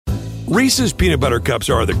Reese's Peanut Butter Cups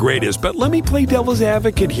are the greatest, but let me play devil's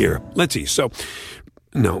advocate here. Let's see. So,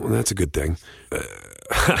 no, that's a good thing.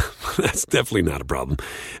 That's definitely not a problem.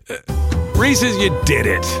 Reese's, you did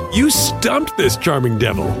it. You stumped this charming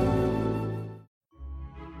devil.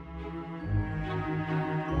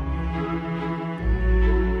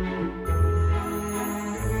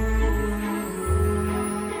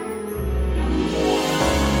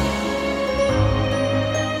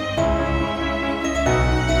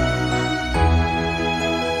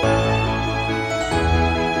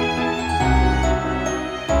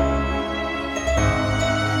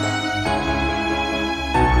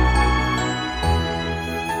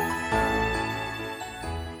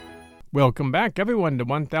 Welcome back, everyone, to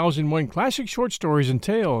 1001 Classic Short Stories and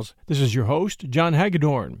Tales. This is your host, John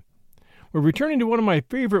Hagedorn. We're returning to one of my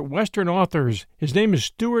favorite Western authors. His name is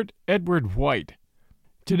Stuart Edward White.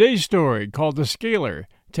 Today's story, called The Scaler,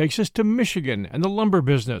 takes us to Michigan and the lumber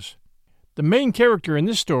business. The main character in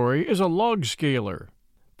this story is a log scaler.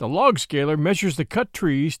 The log scaler measures the cut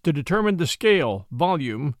trees to determine the scale,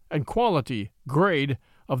 volume, and quality, grade,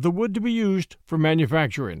 of the wood to be used for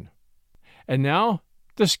manufacturing. And now,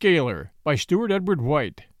 The Scaler by Stuart Edward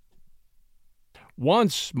White.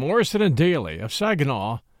 Once, Morrison and Daly of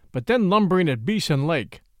Saginaw, but then lumbering at Beeson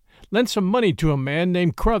Lake, lent some money to a man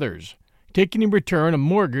named Crothers, taking in return a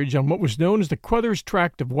mortgage on what was known as the Crothers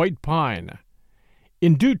Tract of White Pine.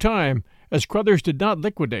 In due time, as Crothers did not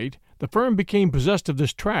liquidate, the firm became possessed of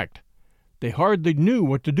this tract. They hardly knew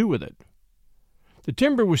what to do with it. The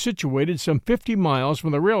timber was situated some 50 miles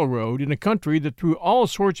from the railroad in a country that threw all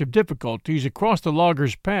sorts of difficulties across the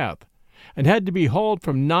logger's path, and had to be hauled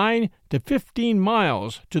from 9 to 15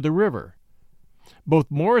 miles to the river.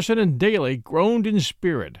 Both Morrison and Daly groaned in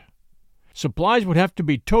spirit. Supplies would have to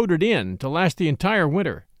be toted in to last the entire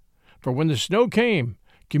winter, for when the snow came,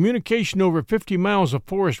 communication over 50 miles of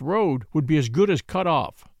forest road would be as good as cut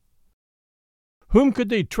off. Whom could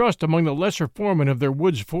they trust among the lesser foremen of their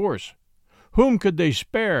woods force? Whom could they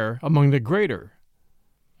spare among the greater?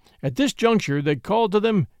 At this juncture they called to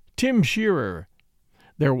them Tim Shearer,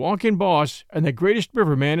 their walking boss and the greatest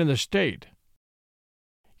riverman in the state.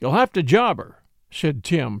 "You'll have to job her," said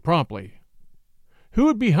Tim promptly. "Who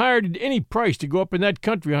would be hired at any price to go up in that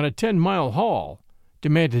country on a 10-mile haul?"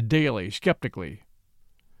 demanded Daly skeptically.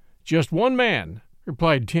 "Just one man,"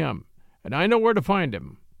 replied Tim, "and I know where to find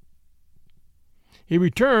him." He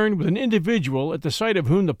returned with an individual at the sight of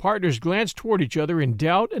whom the partners glanced toward each other in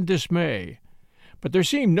doubt and dismay. But there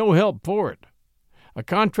seemed no help for it. A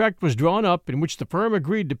contract was drawn up in which the firm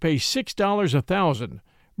agreed to pay $6 a thousand,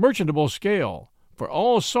 merchantable scale, for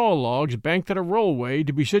all saw logs banked at a rollway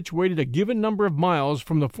to be situated a given number of miles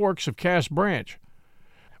from the forks of Cass Branch.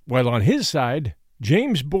 While on his side,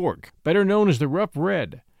 James Bork, better known as the Rough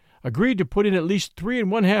Red, agreed to put in at least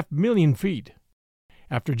 3.5 million feet.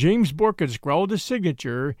 After James Bork had scrawled his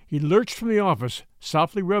signature, he lurched from the office,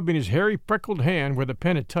 softly rubbing his hairy, freckled hand where the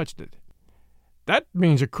pen had touched it. "That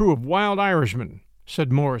means a crew of wild Irishmen,"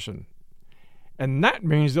 said Morrison. "And that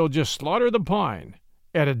means they'll just slaughter the pine,"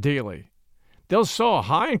 added Daly. "They'll saw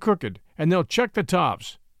high and crooked, and they'll chuck the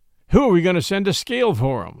tops. Who are we going to send to scale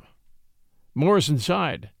for 'em?" Morrison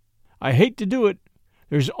sighed. "I hate to do it.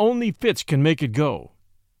 There's only Fitz can make it go."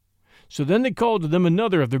 So then they called to them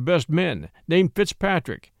another of their best men, named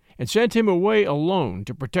Fitzpatrick, and sent him away alone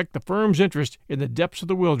to protect the firm's interest in the depths of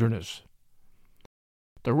the wilderness.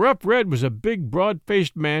 The Rough Red was a big,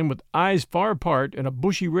 broad-faced man with eyes far apart and a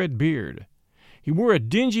bushy red beard. He wore a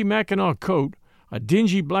dingy Mackinaw coat, a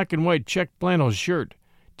dingy black and white checked flannel shirt,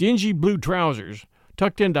 dingy blue trousers,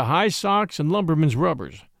 tucked into high socks and lumberman's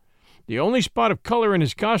rubbers. The only spot of color in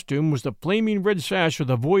his costume was the flaming red sash of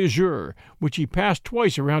the voyageur, which he passed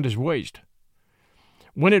twice around his waist.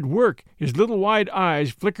 When at work, his little wide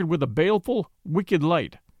eyes flickered with a baleful, wicked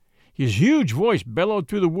light. His huge voice bellowed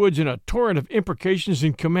through the woods in a torrent of imprecations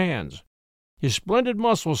and commands. His splendid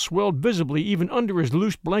muscles swelled visibly even under his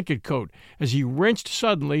loose blanket coat as he wrenched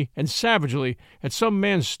suddenly and savagely at some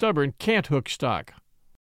man's stubborn cant-hook stock.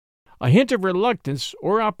 A hint of reluctance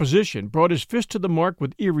or opposition brought his fist to the mark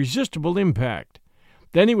with irresistible impact.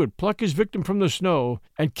 Then he would pluck his victim from the snow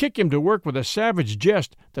and kick him to work with a savage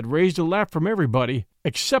jest that raised a laugh from everybody,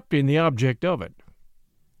 excepting the object of it.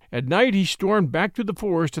 At night he stormed back through the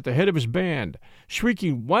forest at the head of his band,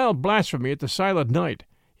 shrieking wild blasphemy at the silent night,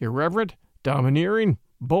 irreverent, domineering,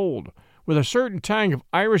 bold, with a certain tang of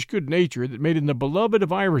Irish good nature that made him the beloved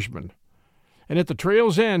of Irishmen. And at the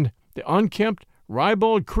trail's end, the unkempt,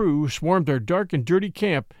 ribald crew swarmed their dark and dirty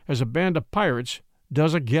camp as a band of pirates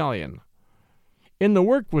does a galleon. In the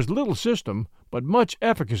work was little system, but much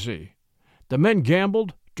efficacy. The men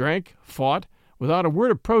gambled, drank, fought, without a word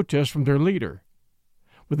of protest from their leader.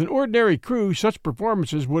 With an ordinary crew, such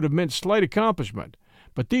performances would have meant slight accomplishment,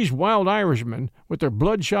 but these wild Irishmen, with their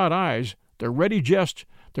bloodshot eyes, their ready jests,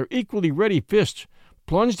 their equally ready fists,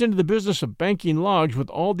 plunged into the business of banking logs with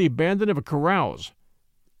all the abandon of a carouse.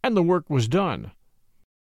 And the work was done.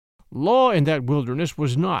 Law in that wilderness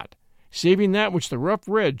was not, saving that which the Rough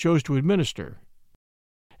Red chose to administer.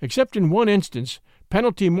 Except in one instance,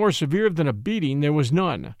 penalty more severe than a beating there was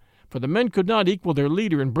none, for the men could not equal their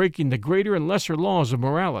leader in breaking the greater and lesser laws of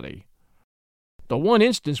morality. The one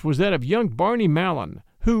instance was that of young Barney Mallon,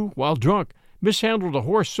 who, while drunk, mishandled a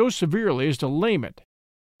horse so severely as to lame it.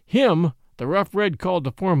 Him the Rough Red called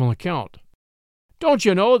to formal account. "Don't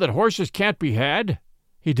you know that horses can't be had?"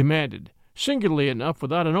 he demanded, singularly enough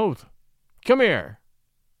without an oath. "Come here."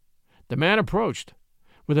 The man approached.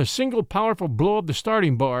 With a single powerful blow of the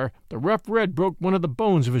starting bar, the Rough Red broke one of the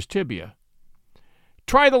bones of his tibia.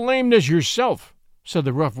 "Try the lameness yourself," said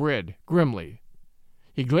the Rough Red, grimly.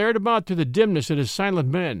 He glared about through the dimness at his silent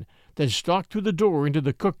men, then stalked through the door into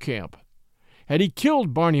the cook camp. Had he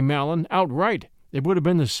killed Barney Mallon outright, it would have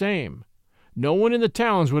been the same. No one in the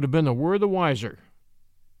towns would have been a word the wiser.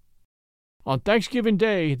 On Thanksgiving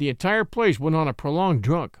Day, the entire place went on a prolonged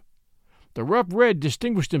drunk. The Rough Red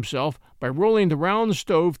distinguished himself by rolling the round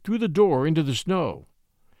stove through the door into the snow.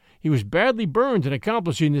 He was badly burned in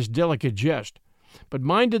accomplishing this delicate jest, but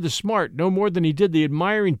minded the smart no more than he did the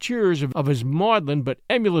admiring cheers of his maudlin but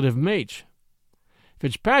emulative mates.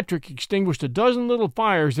 Fitzpatrick extinguished a dozen little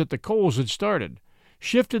fires that the coals had started,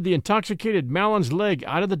 shifted the intoxicated Mallon's leg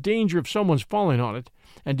out of the danger of someone's falling on it,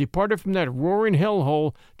 and departed from that roaring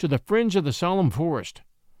hell-hole to the fringe of the solemn forest.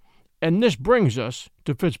 And this brings us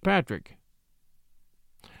to Fitzpatrick.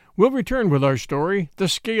 We'll return with our story, The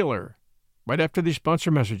Scaler, right after these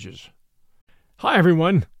sponsor messages. Hi,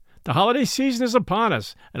 everyone. The holiday season is upon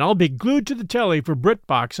us, and I'll be glued to the telly for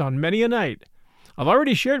BritBox on many a night. I've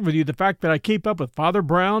already shared with you the fact that I keep up with Father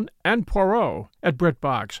Brown and Poirot at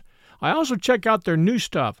BritBox. I also check out their new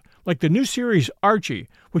stuff, like the new series Archie,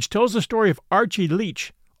 which tells the story of Archie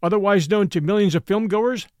Leach, otherwise known to millions of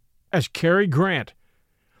filmgoers as Cary Grant.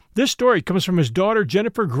 This story comes from his daughter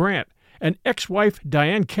Jennifer Grant and ex-wife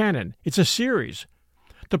Diane Cannon. It's a series.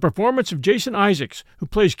 The performance of Jason Isaacs, who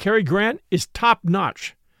plays Cary Grant, is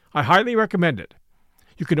top-notch. I highly recommend it.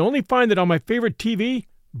 You can only find it on my favorite TV,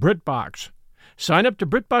 BritBox. Sign up to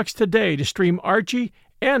BritBox today to stream Archie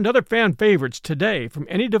and other fan favorites today from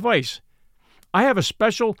any device. I have a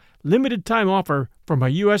special limited-time offer for my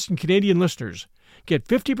U.S. and Canadian listeners. Get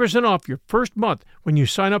 50% off your first month when you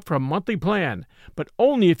sign up for a monthly plan, but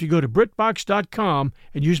only if you go to BritBox.com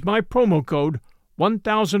and use my promo code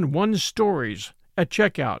 1001stories at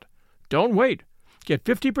checkout. Don't wait. Get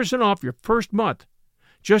 50% off your first month.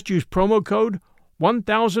 Just use promo code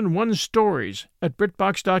 1001stories at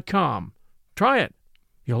BritBox.com. Try it.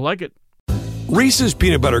 You'll like it. Reese's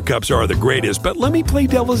peanut butter cups are the greatest, but let me play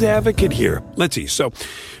devil's advocate here. Let's see. So,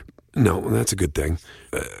 no, that's a good thing.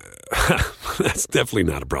 That's definitely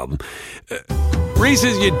not a problem.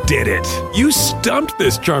 Reese's, you did it. You stumped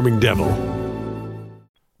this charming devil.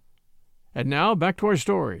 And now, back to our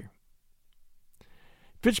story.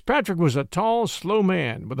 Fitzpatrick was a tall, slow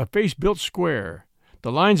man with a face built square.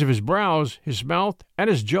 The lines of his brows, his mouth, and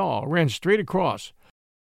his jaw ran straight across.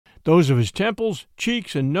 Those of his temples,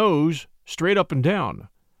 cheeks, and nose straight up and down.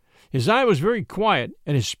 His eye was very quiet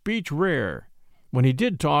and his speech rare. When he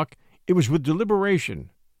did talk, it was with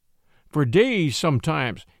deliberation. For days,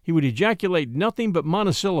 sometimes, he would ejaculate nothing but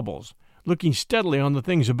monosyllables, looking steadily on the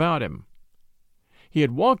things about him. He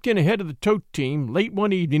had walked in ahead of the tote team late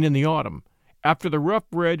one evening in the autumn, after the Rough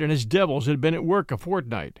Red and his devils had been at work a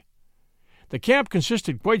fortnight. The camp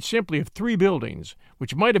consisted quite simply of 3 buildings,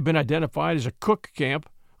 which might have been identified as a cook camp,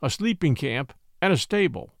 a sleeping camp, and a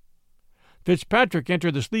stable. Fitzpatrick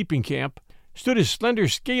entered the sleeping camp, stood his slender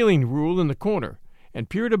scaling rule in the corner, and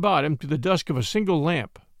peered about him through the dusk of a single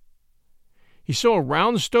lamp. He saw a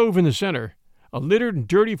round stove in the center, a littered and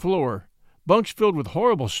dirty floor, bunks filled with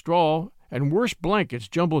horrible straw, and worse blankets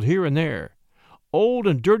jumbled here and there, old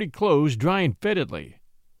and dirty clothes drying fetidly.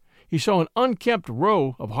 He saw an unkempt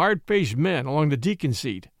row of hard-faced men along the deacon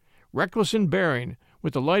seat, reckless in bearing,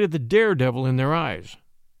 with the light of the daredevil in their eyes.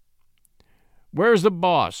 "Where's the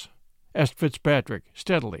boss?" asked Fitzpatrick,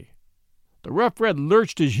 steadily. The Rough Red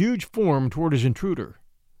lurched his huge form toward his intruder.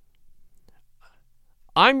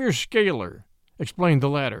 "I'm your scaler," explained the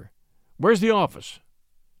latter. "Where's the office?"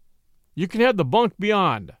 "You can have the bunk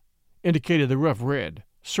beyond," indicated the Rough Red,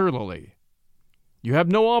 surlily. "You have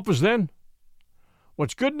no office, then?"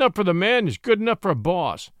 "What's good enough for the man is good enough for a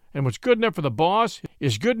boss, and what's good enough for the boss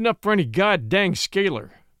is good enough for any god-dang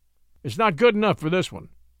scaler." "It's not good enough for this one,"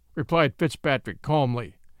 replied Fitzpatrick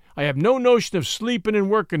calmly. "I have no notion of sleeping and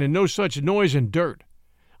working in no such noise and dirt.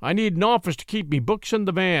 I need an office to keep me books in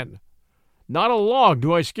the van. Not a log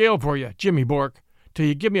do I scale for you, Jimmy Bork, till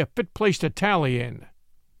you give me a fit place to tally in."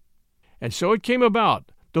 And so it came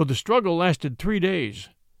about, though the struggle lasted 3 days.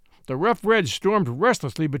 The Rough Reds stormed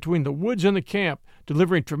restlessly between the woods and the camp,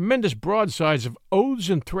 delivering tremendous broadsides of oaths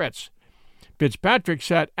and threats. Fitzpatrick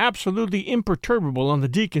sat absolutely imperturbable on the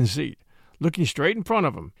deacon seat, looking straight in front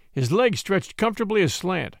of him, his legs stretched comfortably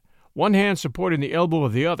aslant, one hand supporting the elbow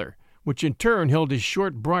of the other, which in turn held his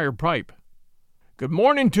short briar pipe. "Good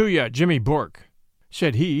morning to you, Jimmy Bork,"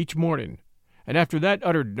 said he each morning, and after that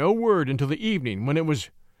uttered no word until the evening, when it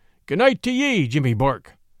was "Good night to ye, Jimmy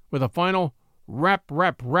Bork," with a final rap,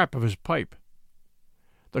 rap, rap of his pipe.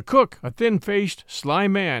 The cook, a thin-faced, sly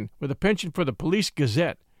man with a penchant for the Police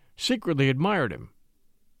Gazette, secretly admired him.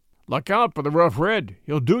 "Look out for the Rough Red,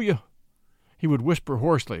 he'll do you," he would whisper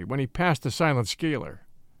hoarsely when he passed the silent scaler.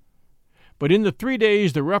 But in the 3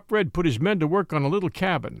 days the Rough Red put his men to work on a little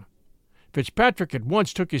cabin. Fitzpatrick at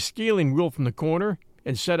once took his scaling wheel from the corner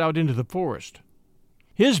and set out into the forest.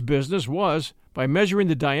 His business was, by measuring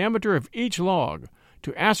the diameter of each log,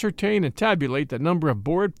 to ascertain and tabulate the number of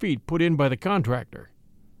board feet put in by the contractor.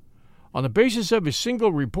 On the basis of his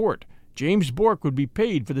single report, James Bork would be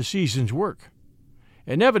paid for the season's work.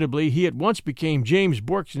 Inevitably, he at once became James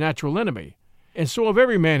Bork's natural enemy, and so of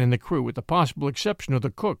every man in the crew, with the possible exception of the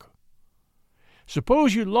cook.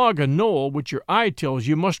 Suppose you log a knoll which your eye tells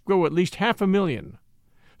you must grow at least 500,000.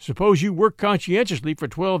 Suppose you work conscientiously for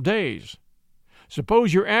 12 days.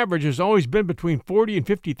 Suppose your average has always been between 40 and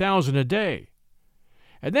 50,000 a day.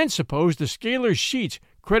 And then suppose the scaler's sheets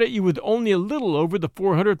credit you with only a little over the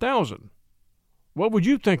 400,000. What would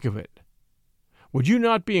you think of it? Would you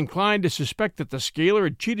not be inclined to suspect that the scaler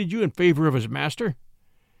had cheated you in favor of his master?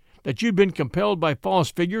 That you'd been compelled by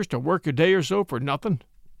false figures to work a day or so for nothing?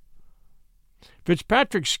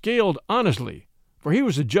 Fitzpatrick scaled honestly, for he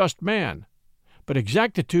was a just man, but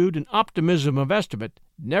exactitude and optimism of estimate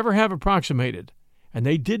never have approximated, and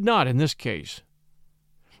they did not in this case.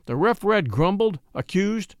 The Rough Red grumbled,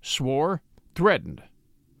 accused, swore, threatened.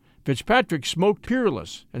 Fitzpatrick smoked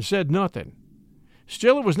peerless and said nothing.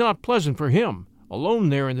 Still, it was not pleasant for him, alone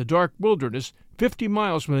there in the dark wilderness 50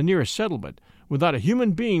 miles from the nearest settlement, without a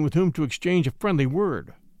human being with whom to exchange a friendly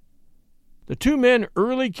word. The two men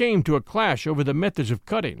early came to a clash over the methods of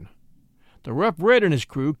cutting. The Rough Red and his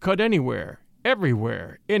crew cut anywhere,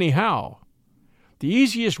 everywhere, anyhow. The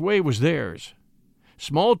easiest way was theirs.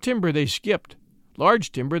 Small timber they skipped,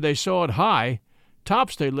 large timber they sawed high,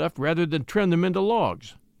 tops they left rather than trim them into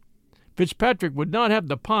logs. Fitzpatrick would not have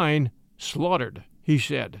the pine slaughtered, he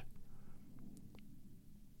said.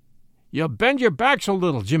 "You bend your backs a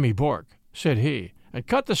little, Jimmy Bork," said he, "and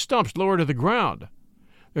cut the stumps lower to the ground.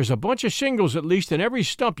 There's a bunch of shingles at least in every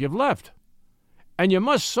stump you've left. And you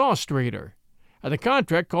must saw straighter. And the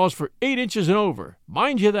contract calls for 8 inches and over.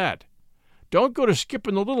 Mind you that. Don't go to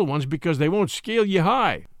skipping the little ones because they won't scale you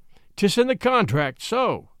high. 'Tis in the contract,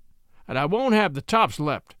 so. And I won't have the tops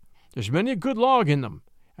left. There's many a good log in them,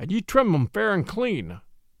 and you trim 'em fair and clean."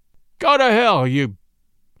 "Go to hell, you—"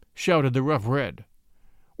 shouted the Rough Red.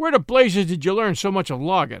 "Where the blazes did you learn so much of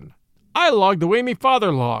logging? I logged the way me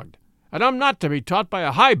father logged, and I'm not to be taught by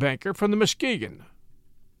a high banker from the Muskegon."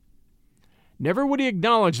 Never would he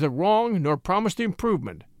acknowledge the wrong nor promise the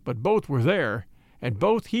improvement, but both were there, and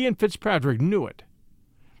both he and Fitzpatrick knew it.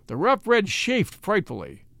 The Rough Red chafed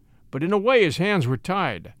frightfully, but in a way his hands were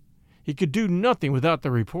tied. He could do nothing without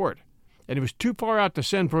the report, and it was too far out to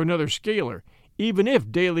send for another scaler, even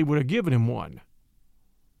if Daly would have given him one.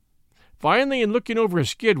 Finally, in looking over a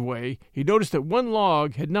skidway, he noticed that one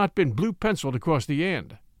log had not been blue-penciled across the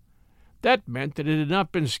end. That meant that it had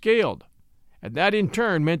not been scaled, and that in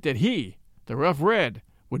turn meant that he, the Rough Red,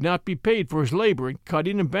 would not be paid for his labor in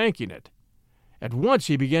cutting and banking it. At once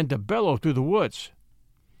he began to bellow through the woods.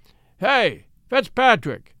 "Hey,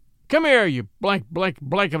 Fitzpatrick! Come here, you blank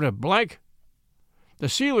of a blank!" The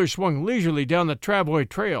sealer swung leisurely down the travoy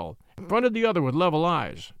trail, and fronted the other with level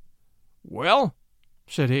eyes. "Well,"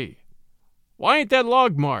 said he, "why ain't that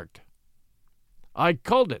log marked?" "I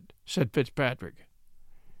culled it," said Fitzpatrick.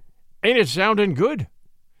 "Ain't it sounding good?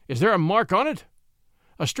 Is there a mark on it?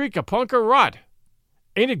 A streak of punk or rot?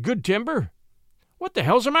 Ain't it good timber? What the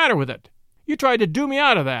hell's the matter with it? You tried to do me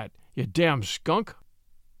out of that, you damn skunk."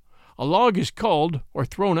 A log is culled or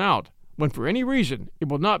thrown out when for any reason it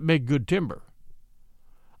will not make good timber.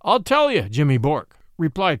 "I'll tell you, Jimmy Bork,"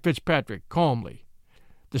 replied Fitzpatrick calmly.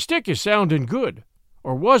 "The stick is sounding good,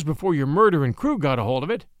 or was before your murderin' crew got a hold of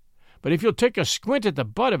it, but if you'll take a squint at the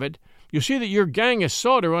butt of it, you'll see that your gang has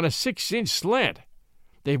sawed her on a 6-inch slant.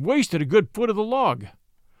 They've wasted a good foot of the log.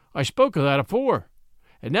 I spoke of that afore,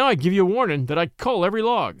 and now I give you warning that I cull every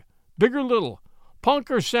log, big or little,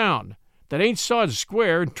 punk or sound, that ain't sawed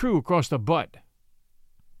square and true across the butt.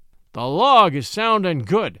 The log is sound and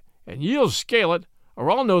good, and you'll scale it,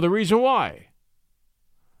 or I'll know the reason why."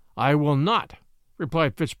 "I will not,"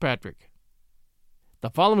 replied Fitzpatrick. The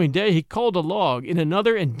following day he culled a log in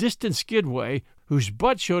another and distant skidway whose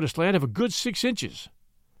butt showed a slant of a good 6 inches.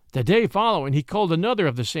 The day following he culled another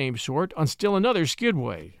of the same sort on still another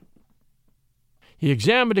skidway. He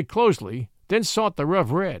examined it closely, then sought the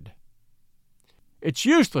rough red. "It's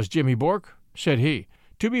useless, Jimmy Bork," said he,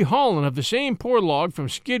 "to be hauling of the same poor log from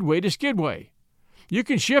skidway to skidway. You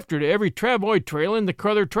can shift her to every travoy trail in the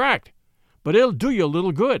Crother tract, but it'll do you a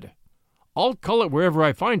little good. I'll cull it wherever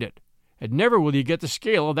I find it, and never will you get the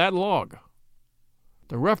scale of that log."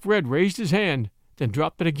 The rough red raised his hand, then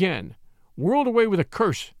dropped it again, whirled away with a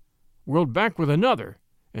curse, whirled back with another,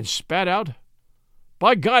 and spat out,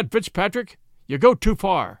 "By God, Fitzpatrick, you go too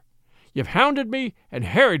far. You've hounded me and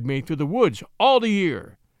harried me through the woods all the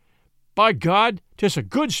year. By God, 'tis a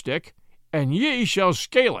good stick, and ye shall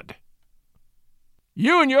scale it."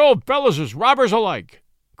 "You and your old fellows is robbers alike,"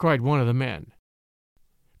 cried one of the men.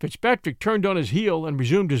 Fitzpatrick turned on his heel and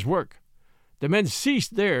resumed his work. The men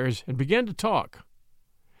ceased theirs and began to talk.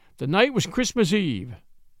 The night was Christmas Eve.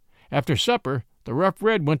 After supper, the Rough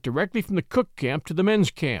Red went directly from the cook camp to the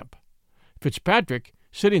men's camp. Fitzpatrick,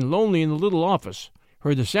 sitting lonely in the little office,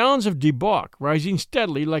 heard the sounds of debauch rising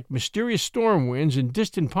steadily like mysterious storm winds in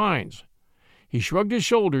distant pines. He shrugged his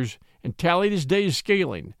shoulders and tallied his day's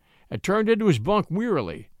scaling, and turned into his bunk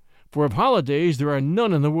wearily, for of holidays there are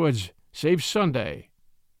none in the woods, save Sunday.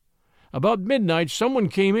 About midnight someone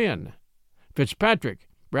came in. Fitzpatrick,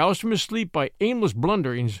 roused from his sleep by aimless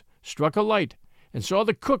blunderings, struck a light, and saw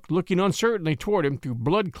the cook looking uncertainly toward him through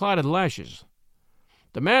blood-clotted lashes.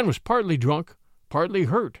 The man was partly drunk, partly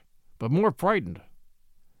hurt, but more frightened.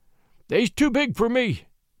 "They's too big for me,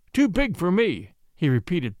 he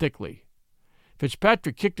repeated thickly.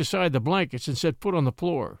 Fitzpatrick kicked aside the blankets and set foot on the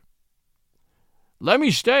floor. "Let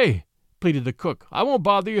me stay," pleaded the cook. "I won't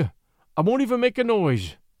bother you. I won't even make a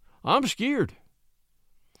noise. I'm skeered."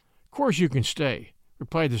 "Course you can stay,"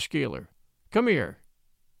 replied the scaler. "Come here."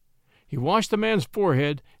 He washed the man's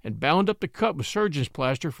forehead and bound up the cut with surgeon's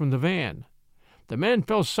plaster from the van. The man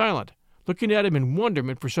fell silent, looking at him in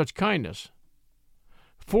wonderment for such kindness.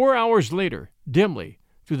 4 hours later, dimly,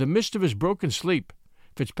 through the mist of his broken sleep,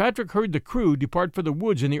 Fitzpatrick heard the crew depart for the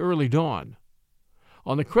woods in the early dawn.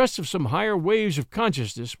 On the crest of some higher waves of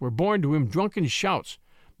consciousness were borne to him drunken shouts,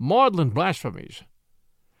 maudlin blasphemies.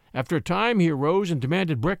 After a time he arose and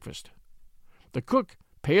demanded breakfast. The cook,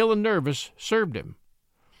 pale and nervous, served him.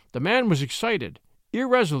 The man was excited,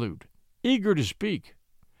 irresolute, eager to speak.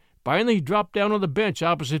 Finally he dropped down on the bench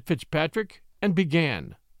opposite Fitzpatrick and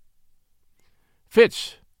began.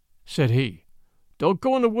 "Fitz," said he, "don't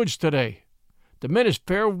go in the woods today. The men is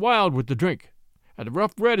fair wild with the drink, and the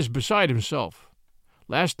Rough Red is beside himself.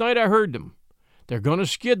 Last night I heard them. They're going to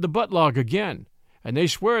skid the butt log again, and they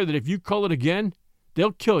swear that if you cull it again,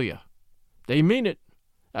 they'll kill you. They mean it.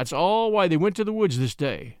 That's all why they went to the woods this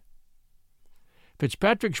day."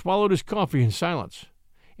 Fitzpatrick swallowed his coffee in silence.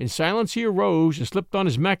 In silence he arose and slipped on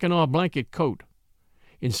his Mackinaw blanket coat.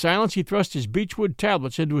 In silence he thrust his beechwood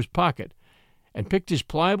tablets into his pocket and picked his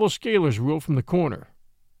pliable scaler's rule from the corner.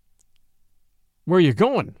 "Where you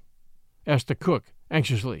going?" asked the cook,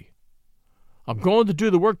 anxiously. "I'm going to do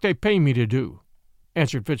the work they pay me to do,"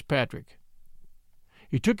 answered Fitzpatrick.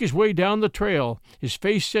 He took his way down the trail, his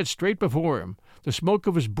face set straight before him, the smoke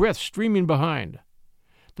of his breath streaming behind.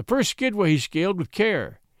 The first skidway he scaled with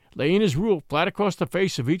care, laying his rule flat across the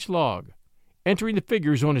face of each log, entering the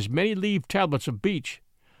figures on his many-leaved tablets of beech,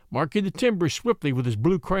 marking the timber swiftly with his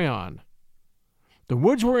blue crayon. The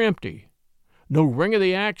woods were empty. No ring of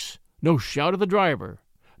the axe, no shout of the driver,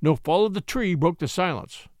 no fall of the tree broke the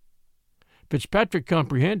silence. Fitzpatrick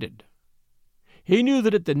comprehended. He knew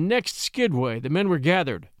that at the next skidway the men were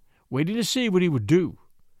gathered, waiting to see what he would do,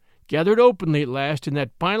 gathered openly at last in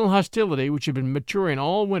that final hostility which had been maturing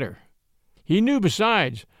all winter. He knew,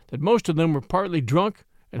 besides, that most of them were partly drunk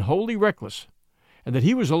and wholly reckless, and that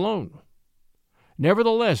he was alone.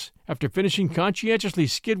 Nevertheless, after finishing conscientiously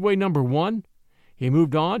skidway number 1, he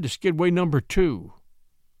moved on to skidway number 2.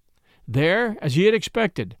 There, as he had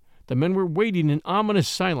expected, the men were waiting in ominous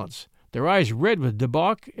silence, their eyes red with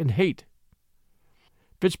debauch and hate.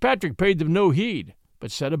 Fitzpatrick paid them no heed,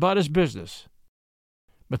 but set about his business.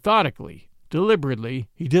 Methodically, deliberately,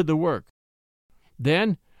 he did the work.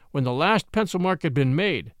 Then, when the last pencil mark had been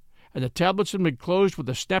made, and the tablets had been closed with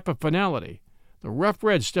a snap of finality, the rough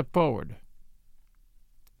red stepped forward.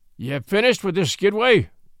 "You have finished with this, Skidway?"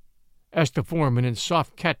 asked the foreman in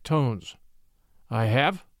soft cat tones. "I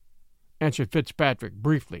have," answered Fitzpatrick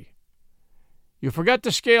briefly. "You forgot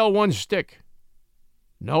to scale one stick."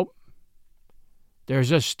 "Nope."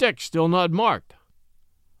 "There's a stick still not marked."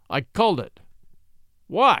 "I culled it."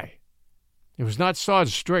 "Why?" "It was not sawed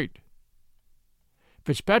straight."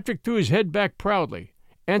 Fitzpatrick threw his head back proudly,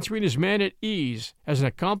 answering his man at ease as an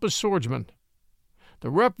accomplished swordsman. The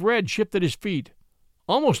rough red shifted his feet,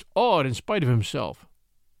 almost awed in spite of himself.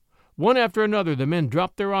 One after another the men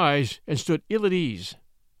dropped their eyes and stood ill at ease.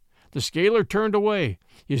 The scaler turned away.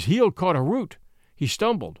 His heel caught a root. He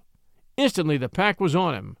stumbled. Instantly the pack was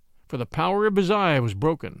on him, for the power of his eye was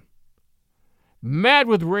broken. Mad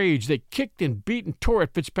with rage, they kicked and beat and tore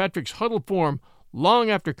at Fitzpatrick's huddled form long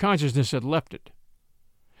after consciousness had left it.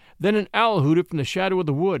 Then an owl hooted from the shadow of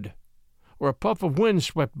the wood, or a puff of wind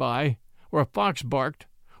swept by, or a fox barked,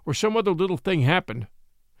 or some other little thing happened,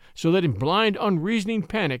 so that in blind, unreasoning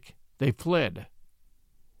panic they fled.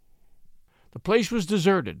 The place was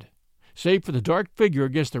deserted, save for the dark figure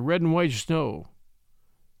against the red and white snow.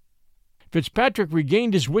 Fitzpatrick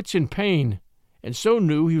regained his wits in pain, and so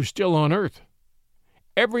knew he was still on earth.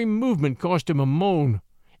 Every movement cost him a moan,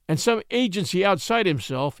 and some agency outside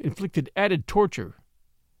himself inflicted added torture.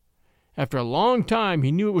 After a long time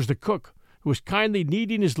he knew it was the cook, who was kindly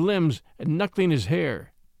kneading his limbs and knuckling his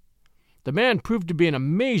hair. The man proved to be in a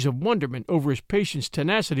maze of wonderment over his patient's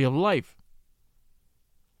tenacity of life.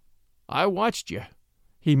 "I watched you,"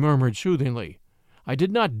 he murmured soothingly. "I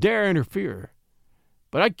did not dare interfere.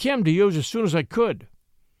 But I came to yo's as soon as I could.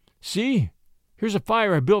 See, here's a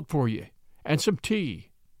fire I built for you, and some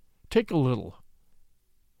tea. Take a little.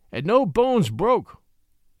 And no bones broke.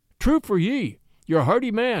 True for ye, you're a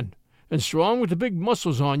hardy man, and strong with the big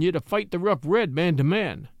muscles on you to fight the rough red man to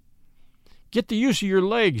man. Get the use of your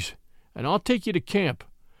legs, and I'll take you to camp,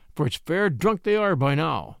 for it's fair drunk they are by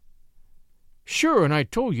now. Sure, and I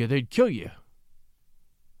told you they'd kill you."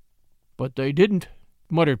 "But they didn't,"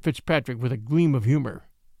 muttered Fitzpatrick with a gleam of humor.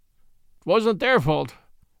 "It wasn't their fault,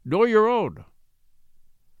 nor your own."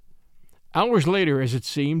 Hours later, as it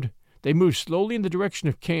seemed, they moved slowly in the direction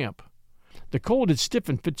of camp. The cold had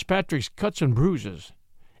stiffened Fitzpatrick's cuts and bruises.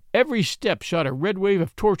 Every step shot a red wave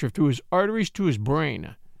of torture through his arteries to his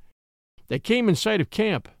brain. They came in sight of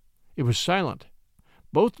camp. It was silent.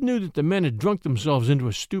 Both knew that the men had drunk themselves into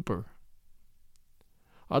a stupor.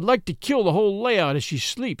 "I'd like to kill the whole layout as she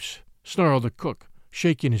sleeps," snarled the cook,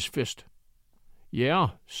 shaking his fist.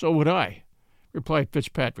 "Yeah, so would I," replied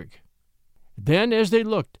Fitzpatrick. Then, as they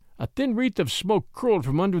looked, a thin wreath of smoke curled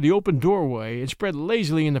from under the open doorway and spread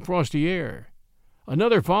lazily in the frosty air.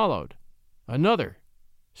 Another followed. Another.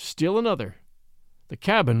 Still another. The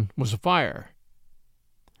cabin was afire.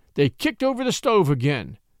 "They kicked over the stove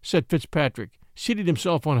again," said Fitzpatrick, seating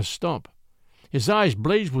himself on a stump. His eyes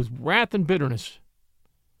blazed with wrath and bitterness.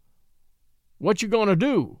 "What you going to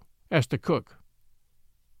do?" asked the cook.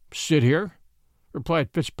 "Sit here,"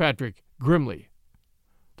 replied Fitzpatrick grimly.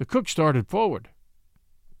 The cook started forward.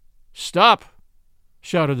 "Stop!"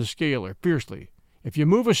 shouted the scaler fiercely. "If you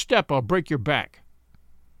move a step, I'll break your back."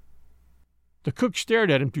 The cook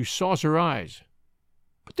stared at him through saucer eyes.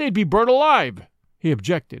 "But they'd be burnt alive," he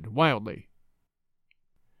objected wildly.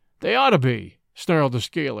 "They ought to be," snarled the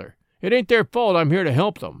scaler. "It ain't their fault I'm here to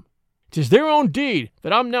help them. 'Tis their own deed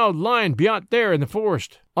that I'm now lying beyond there in the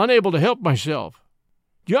forest, unable to help myself.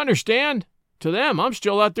 Do you understand? To them, I'm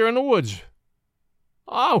still out there in the woods."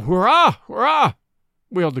 "Ah, hurrah, hurrah!"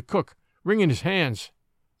 wailed the cook, wringing his hands.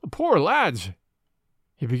 "The poor lads!"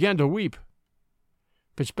 He began to weep.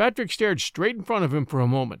 Fitzpatrick stared straight in front of him for a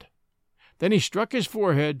moment. Then he struck his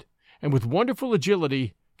forehead, and with wonderful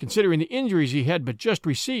agility, considering the injuries he had but just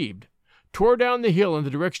received, tore down the hill in the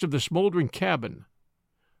direction of the smoldering cabin.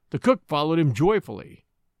 The cook followed him joyfully.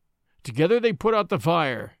 Together they put out the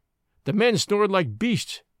fire. The men snored like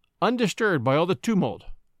beasts, undisturbed by all the tumult.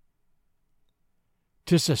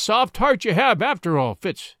 "'Tis a soft heart you have, after all,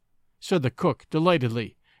 Fitz," said the cook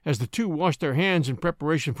delightedly, as the two washed their hands in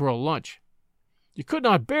preparation for a lunch. "You could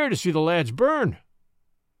not bear to see the lads burn."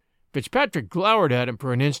 Fitzpatrick glowered at him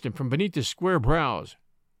for an instant from beneath his square brows.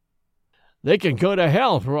 "They can go to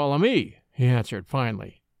hell for all of me," he answered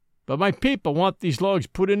finally. "But my people want these logs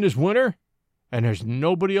put in this winter, and there's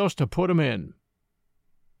nobody else to put 'em in."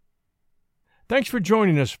 Thanks for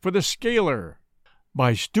joining us for The Scaler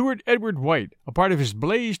by Stuart Edward White, a part of his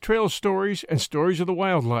Blaze Trail Stories and Stories of the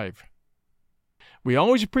Wildlife. We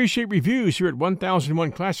always appreciate reviews here at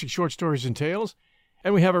 1001 Classic Short Stories and Tales,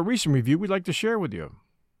 and we have a recent review we'd like to share with you.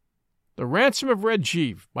 The Ransom of Red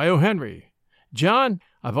Chief by O. Henry. John,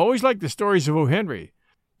 I've always liked the stories of O. Henry.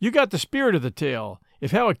 You got the spirit of the tale,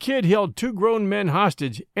 if how a kid held 2 grown men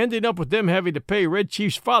hostage, ending up with them having to pay Red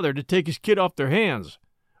Chief's father to take his kid off their hands.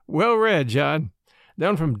 Well read, John.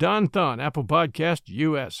 Down from Don Thun, Apple Podcast,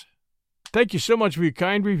 US. Thank you so much for your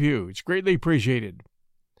kind review. It's greatly appreciated.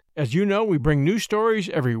 As you know, we bring new stories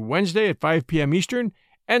every Wednesday at 5 p.m. Eastern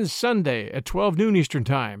and Sunday at 12 noon Eastern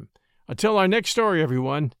Time. Until our next story,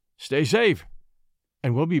 everyone, stay safe,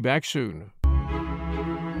 and we'll be back soon.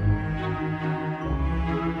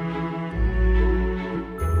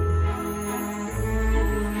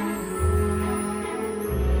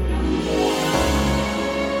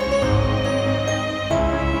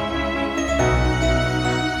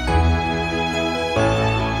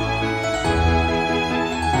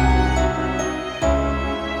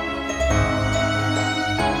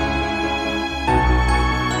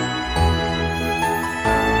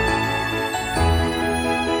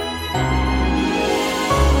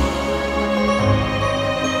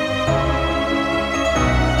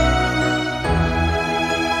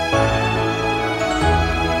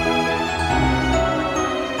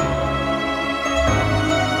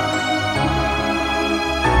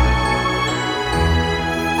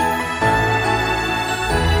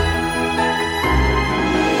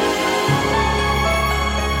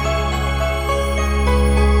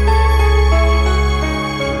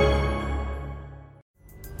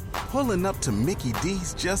 Pulling up to Mickey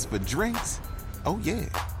D's just for drinks? Oh yeah,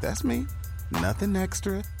 that's me. Nothing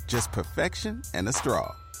extra, just perfection and a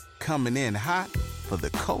straw. Coming in hot for the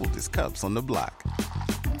coldest cups on the block.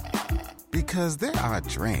 Because there are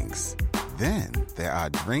drinks. Then there are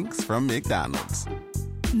drinks from McDonald's.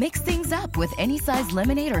 Mix things up with any size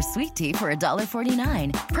lemonade or sweet tea for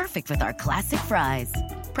 $1.49. Perfect with our classic fries.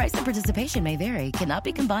 Price and participation may vary. Cannot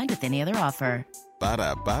be combined with any other offer.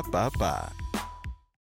 Ba-da-ba-ba-ba.